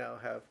pitchers now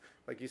have,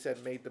 like you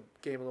said, made the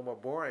game a little more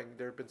boring.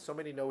 There have been so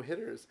many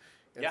no-hitters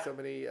and so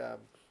many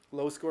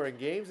low-scoring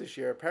games this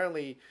year.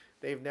 Apparently,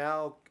 they've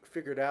now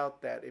figured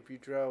out that if you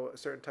throw a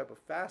certain type of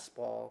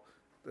fastball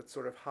that's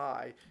sort of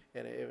high,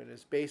 and it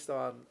is based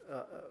on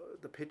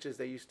the pitches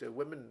they used to,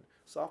 women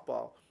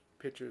softball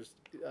pitchers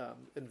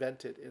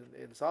invented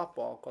in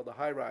softball, called the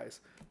high-rise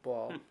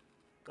ball,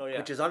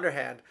 which is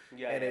underhand,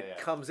 it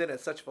comes in at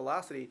such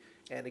velocity,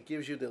 and it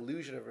gives you the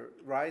illusion of it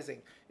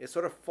rising. It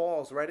sort of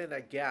falls right in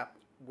that gap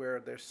where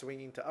they're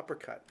swinging to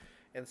uppercut.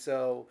 And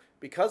so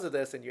because of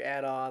this, and you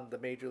add on the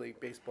Major League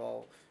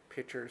Baseball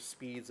pitcher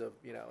speeds of,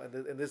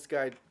 and this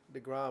guy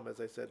deGrom, as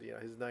I said,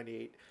 he's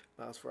 98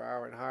 miles per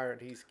hour and higher,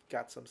 and he's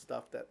got some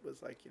stuff that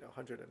was like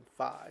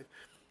 105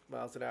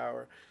 miles an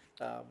hour.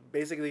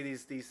 Basically,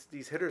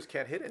 these hitters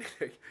can't hit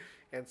anything,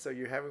 and so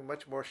you're having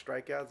much more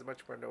strikeouts, much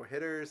more no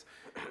hitters,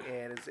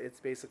 and it's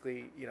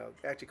basically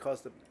actually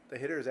caused the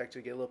hitters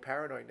actually get a little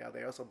paranoid now.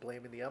 They're also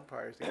blaming the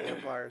umpires. The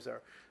umpires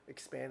are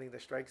expanding the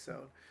strike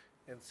zone,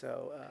 and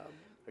so.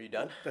 Are you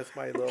done? That's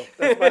my little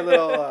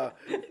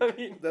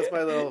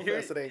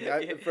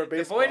fascinating for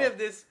baseball. The point of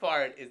this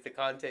part is the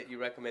content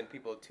you recommend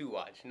people to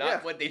watch,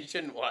 not what they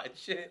shouldn't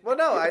watch. Well,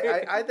 no,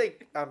 I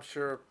think I'm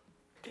sure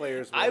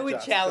players will I would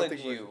adjust. challenge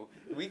you.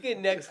 We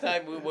can next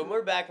time, when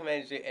we're back in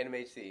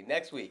NMHC,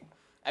 next week,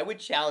 I would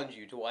challenge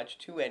you to watch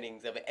 2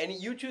 innings of it. And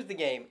you choose the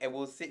game, and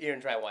we'll sit here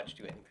and try and watch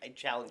 2 innings. I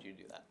challenge you to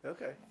do that.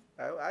 Okay.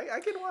 I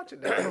can watch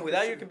it now.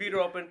 Without your computer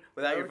open,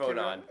 without your phone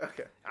on.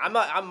 Okay. I'm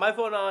my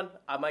phone on.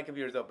 My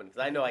computer's open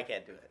because I know I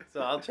can't do it.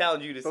 So I'll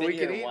challenge you to sit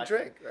here and watch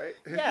it. But we can eat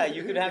and drink, right? Yeah,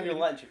 you could have your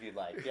lunch if you'd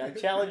like. Yeah, I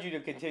challenge you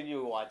to continue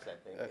to watch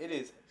that thing. Okay. It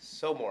is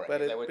so boring.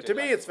 But to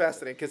me, it's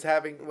fascinating because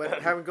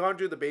having gone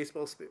through the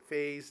baseball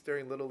phase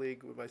during Little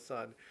League with my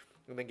son,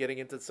 and then getting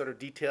into sort of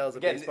details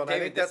of baseball.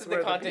 David, I think this is the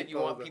content you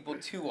want people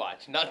to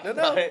watch, not.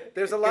 No.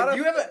 There's a lot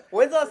of.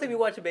 When's the last time you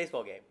watched a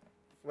baseball game?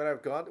 When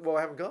I've gone, well,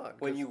 I haven't gone.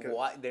 When you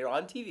watch, they're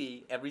on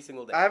TV every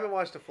single day. I haven't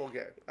watched a full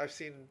game. I've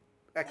seen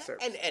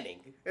excerpts. An inning.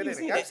 I've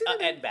seen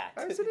at bat.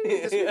 I've seen an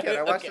inning this weekend.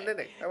 I watched an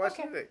inning.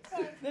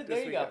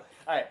 There you go.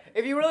 All right.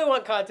 If you really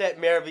want content,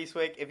 Mayor of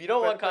Eastwick. If you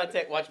don't want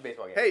content, watch a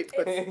baseball game. Hey,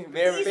 but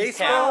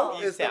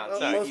baseball is the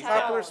most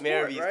popular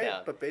sport,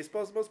 right? But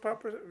baseball is the most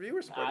popular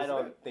viewer sport. I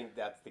don't think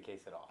that's the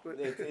case at all.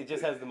 It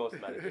just has the most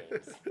amount of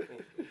games.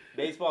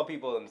 Baseball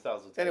people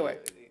themselves will tell you.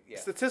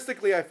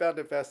 Statistically, I found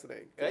it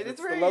fascinating. It's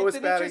the it's lowest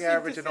an batting interesting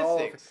average in all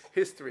of statistics.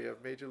 history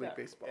of Major League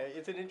Baseball.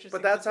 It's an interesting.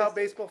 But that's how statistic.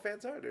 baseball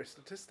fans are. They're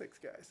statistics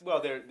guys.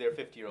 Well, they're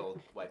 50-year-old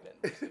white men.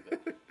 Mostly,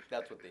 but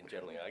that's what they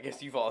generally are. I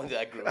guess you fall into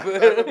that group.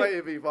 I might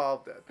have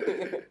evolved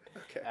then.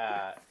 Okay.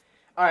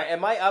 All All right,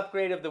 and my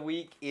upgrade of the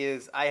week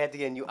is I had to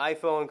get a new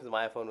iPhone because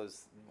my iPhone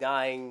was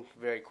dying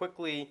very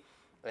quickly.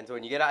 And so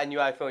when you get a new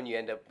iPhone, you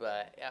end up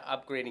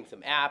upgrading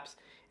some apps.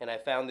 And I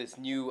found this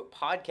new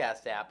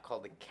podcast app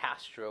called the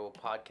Castro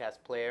Podcast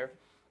Player.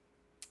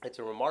 It's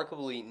a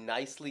remarkably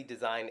nicely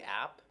designed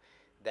app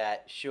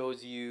that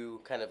shows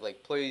you kind of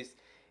like plays,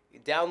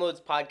 it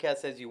downloads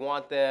podcasts as you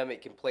want them.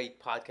 It can play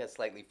podcasts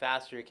slightly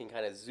faster. It can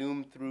kind of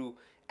zoom through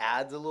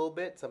ads a little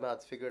bit. Somehow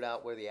it's figured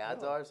out where the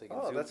ads are, so you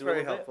can zoom that's through a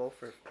very little bit.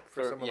 helpful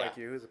for someone like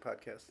you who's a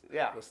podcast.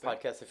 Yeah, listener.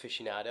 podcast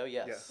aficionado.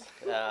 Yes.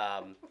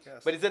 Yes.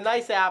 But it's a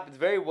nice app. It's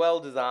very well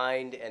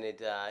designed, and it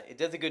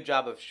does a good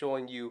job of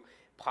showing you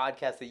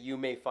podcasts that you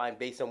may find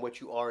based on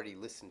what you already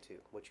listen to,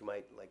 what you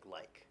might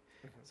like.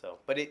 Mm-hmm. So,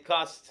 but it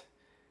costs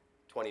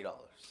 $20,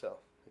 so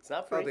it's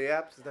not free. Oh, the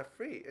app's is not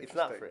free. It's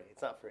not free.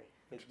 It's not free.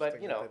 But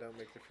Interesting that they don't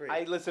make it free.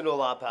 I listen to a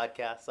lot of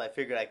podcasts, so I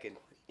figured I could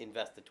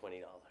invest the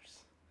 $20.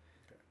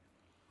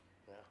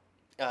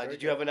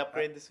 Did you have an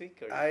upgrade this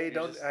week? Or I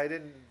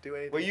didn't do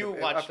anything. Well, you to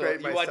watched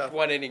upgrade myself. watched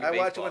one inning of I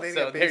baseball. watched one inning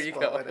so of there you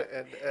baseball, go.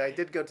 and I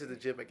did go to the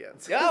gym again.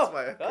 So Oh, that's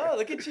my upgrade. oh,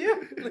 look at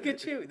you! Look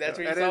at you! That's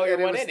where you And saw your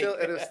it one was inning.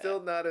 and it was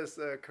still not as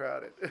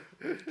crowded.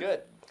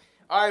 Good.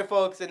 All right,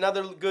 folks.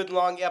 Another good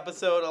long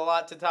episode. A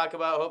lot to talk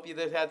about. Hope you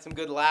had some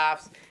good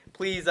laughs.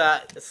 Please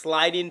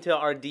slide into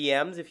our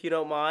DMs if you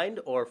don't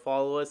mind, or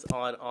follow us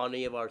on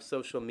any of our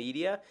social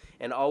media.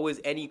 And always,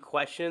 any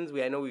questions.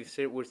 I know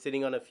we're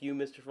sitting on a few,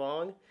 Mr.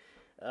 Fong.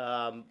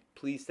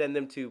 Please send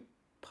them to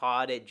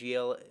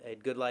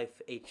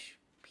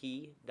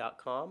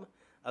pod@goodlifehp.com.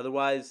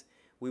 Otherwise,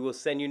 we will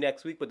send you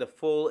next week with a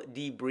full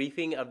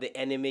debriefing of the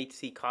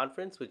NMHC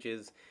conference, which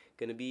is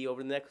going to be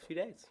over the next few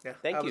days. Yeah,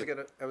 Thank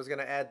you. I was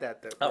gonna add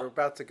that Oh. we're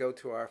about to go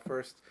to our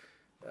first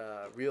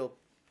real,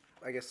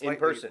 I guess, In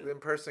person.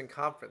 in-person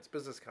conference,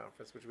 business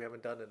conference, which we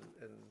haven't done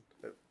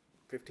in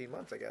 15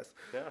 months, I guess.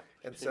 Yeah.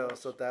 And so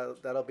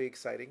that'll be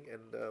exciting,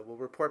 and we'll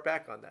report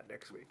back on that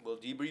next week. We'll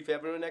debrief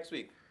everyone next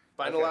week.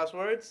 Final Okay. last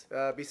words?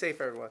 Be safe,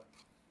 everyone.